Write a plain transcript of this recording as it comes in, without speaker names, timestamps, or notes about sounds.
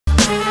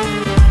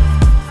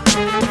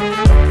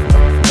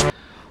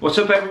What's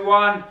up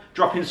everyone?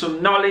 Dropping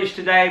some knowledge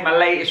today. My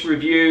latest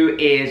review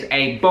is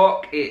a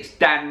book. It's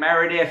Dan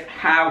Meredith,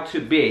 How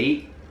to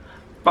Be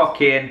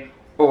Fucking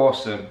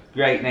Awesome.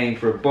 Great name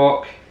for a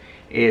book.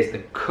 Here's the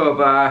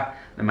cover.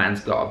 The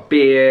man's got a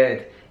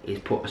beard. He's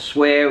put a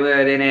swear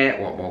word in it.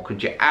 What more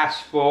could you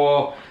ask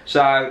for?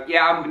 So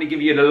yeah, I'm going to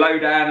give you the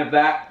lowdown of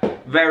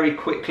that very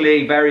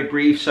quickly, very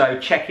brief. So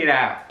check it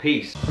out.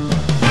 Peace.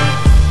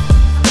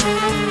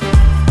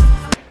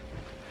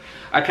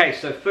 Okay,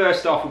 so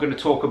first off, we're going to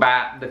talk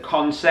about the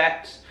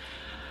concept.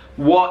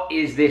 What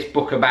is this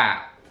book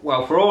about?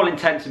 Well, for all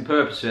intents and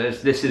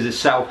purposes, this is a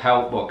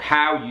self-help book.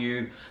 How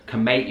you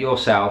can make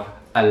yourself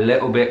a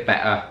little bit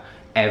better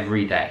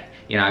every day.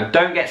 You know,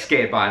 don't get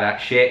scared by that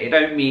shit. It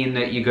don't mean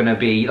that you're gonna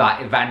be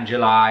like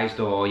evangelized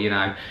or, you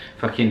know,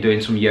 fucking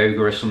doing some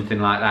yoga or something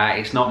like that.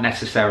 It's not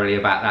necessarily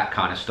about that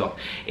kind of stuff.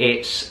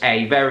 It's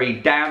a very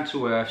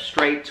down-to-earth,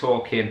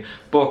 straight-talking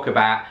book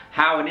about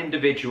how an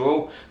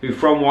individual who,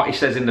 from what he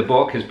says in the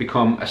book, has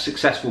become a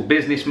successful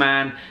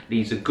businessman,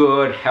 leads a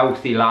good,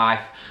 healthy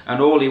life,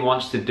 and all he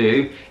wants to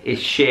do is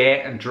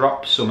share and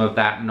drop some of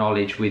that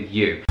knowledge with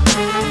you.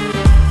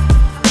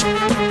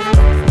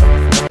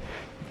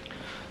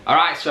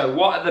 Alright, so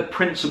what are the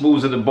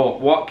principles of the book?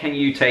 What can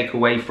you take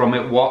away from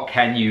it? What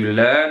can you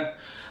learn?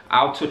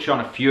 I'll touch on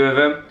a few of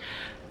them.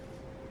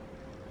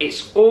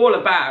 It's all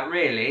about,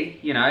 really,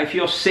 you know, if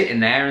you're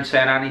sitting there and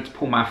saying, I need to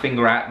pull my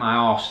finger out my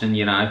arse and,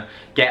 you know,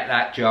 get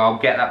that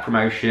job, get that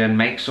promotion,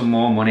 make some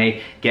more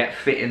money, get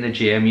fit in the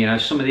gym, you know,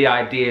 some of the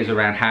ideas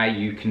around how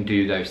you can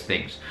do those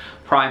things.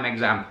 Prime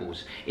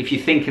examples. If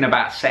you're thinking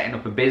about setting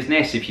up a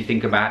business, if you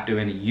think about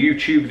doing a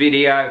YouTube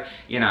video,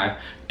 you know,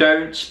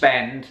 don't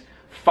spend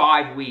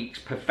 5 weeks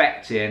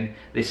perfecting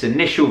this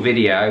initial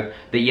video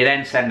that you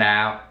then send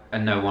out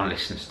and no one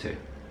listens to,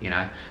 you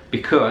know,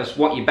 because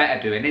what you're better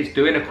doing is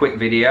doing a quick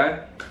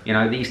video, you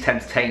know, these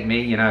tend to take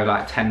me, you know,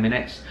 like 10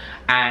 minutes,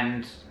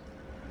 and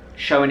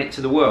showing it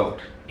to the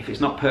world. If it's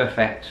not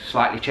perfect,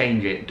 slightly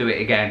change it, do it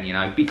again, you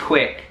know, be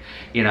quick,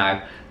 you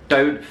know,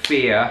 don't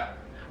fear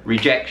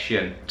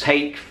rejection,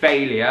 take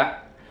failure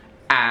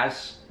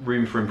as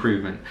room for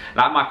improvement.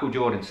 Like Michael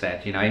Jordan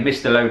said, you know, he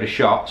missed a load of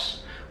shots,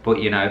 but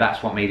you know,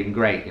 that's what made him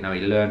great. You know, he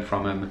learned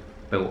from them,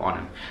 built on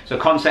them. So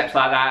concepts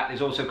like that.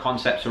 There's also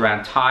concepts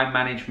around time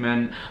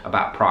management,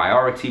 about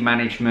priority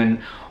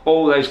management,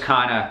 all those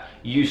kind of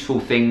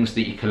useful things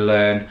that you can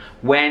learn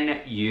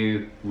when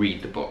you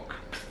read the book.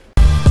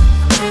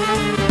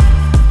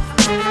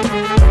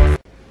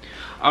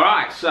 All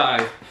right,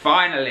 so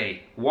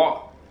finally,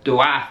 what do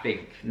I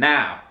think?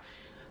 Now,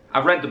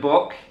 I've read the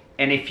book,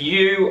 and if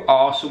you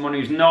are someone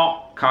who's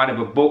not kind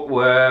of a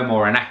bookworm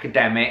or an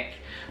academic,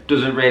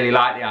 doesn't really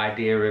like the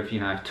idea of, you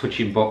know,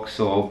 touching books,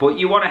 but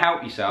you want to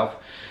help yourself,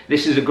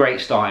 this is a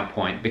great starting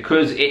point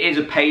because it is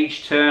a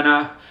page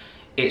turner.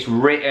 It's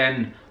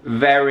written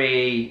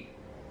very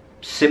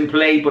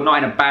simply, but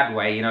not in a bad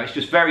way, you know, it's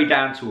just very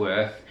down to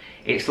earth.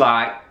 It's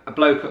like a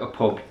bloke at a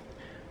pub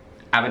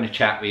having a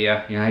chat with you,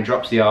 you know, he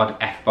drops the odd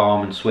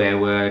F-bomb and swear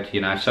word,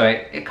 you know, so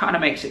it kind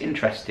of makes it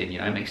interesting, you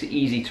know, it makes it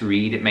easy to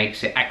read, it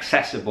makes it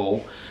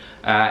accessible,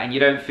 and you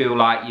don't feel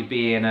like you're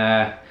being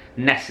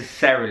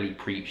necessarily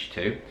preached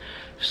to.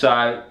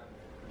 So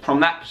from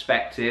that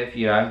perspective,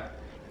 you know,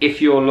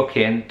 if you're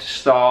looking to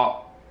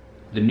start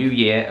the new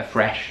year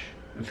afresh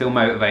and feel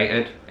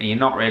motivated and you're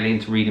not really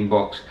into reading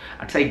books,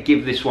 I'd say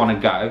give this one a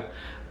go.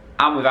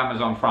 I'm with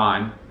Amazon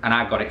Prime and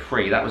I got it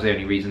free. That was the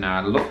only reason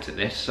I looked at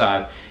this,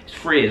 so it's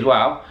free as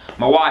well.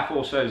 My wife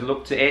also has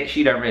looked at it.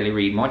 She don't really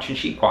read much and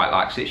she quite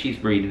likes it. She's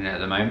reading it at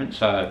the moment,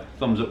 so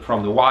thumbs up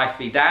from the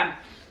wifey, Dan.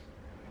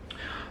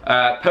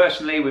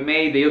 Personally, with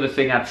me, the other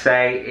thing I'd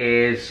say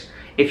is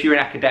if you're an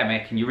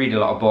academic and you read a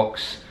lot of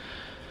books,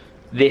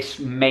 this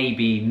may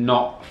be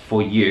not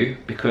for you,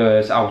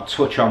 because I'll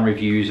touch on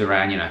reviews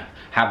around, you know,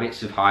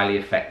 habits of highly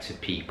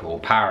effective people,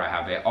 power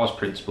habit, Oz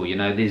principle, you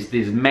know,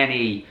 there's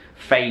many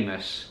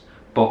famous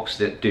books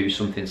that do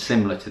something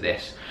similar to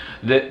this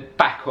that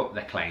back up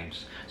their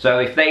claims. So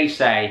if they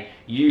say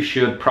you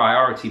should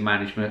prioritize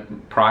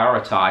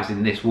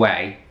in this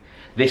way,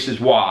 this is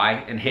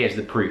why, and here's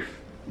the proof.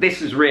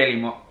 This is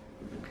really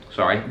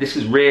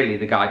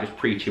the guy just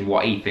preaching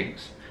what he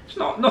thinks. It's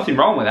nothing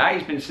wrong with that.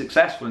 He's been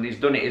successful and he's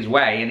done it his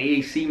way and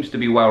he seems to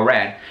be well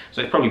read,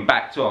 so it's probably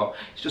backed up.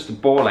 It's just a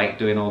ball ache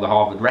doing all the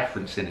Harvard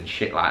referencing and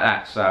shit like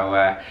that.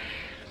 So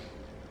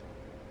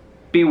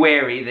be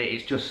wary that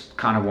it's just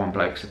kind of one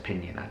bloke's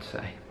opinion, I'd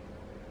say.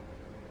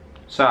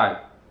 So,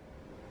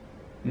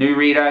 new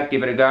reader,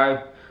 give it a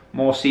go.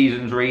 More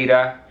seasons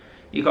reader,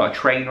 you got a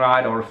train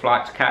ride or a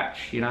flight to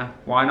catch, you know,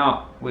 why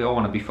not? We all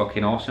want to be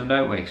fucking awesome,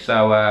 don't we?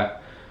 So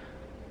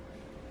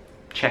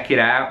check it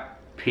out.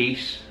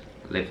 Peace.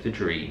 Live the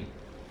dream.